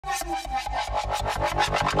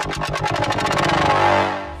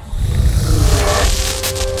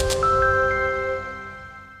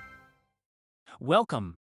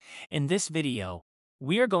Welcome. In this video,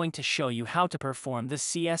 we are going to show you how to perform the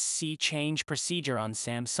CSC change procedure on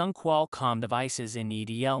Samsung Qualcomm devices in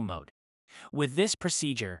EDL mode. With this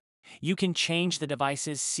procedure, you can change the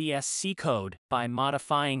device's CSC code by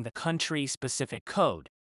modifying the country-specific code.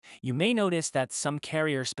 You may notice that some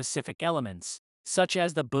carrier-specific elements, such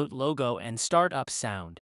as the boot logo and startup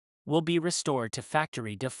sound, will be restored to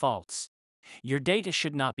factory defaults. Your data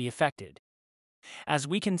should not be affected. As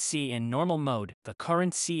we can see in normal mode, the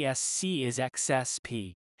current CSC is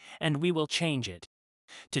XSP, and we will change it.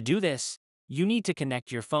 To do this, you need to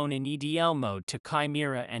connect your phone in EDL mode to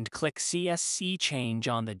Chimera and click CSC Change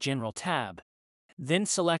on the General tab. Then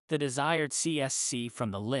select the desired CSC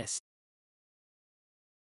from the list.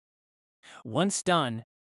 Once done,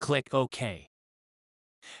 click OK.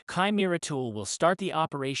 ChimeraTool will start the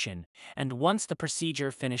operation, and once the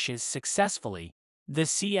procedure finishes successfully, the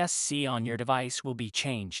CSC on your device will be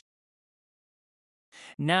changed.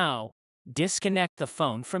 Now, disconnect the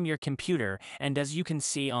phone from your computer, and as you can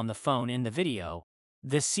see on the phone in the video,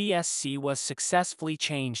 the CSC was successfully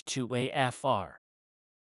changed to AFR.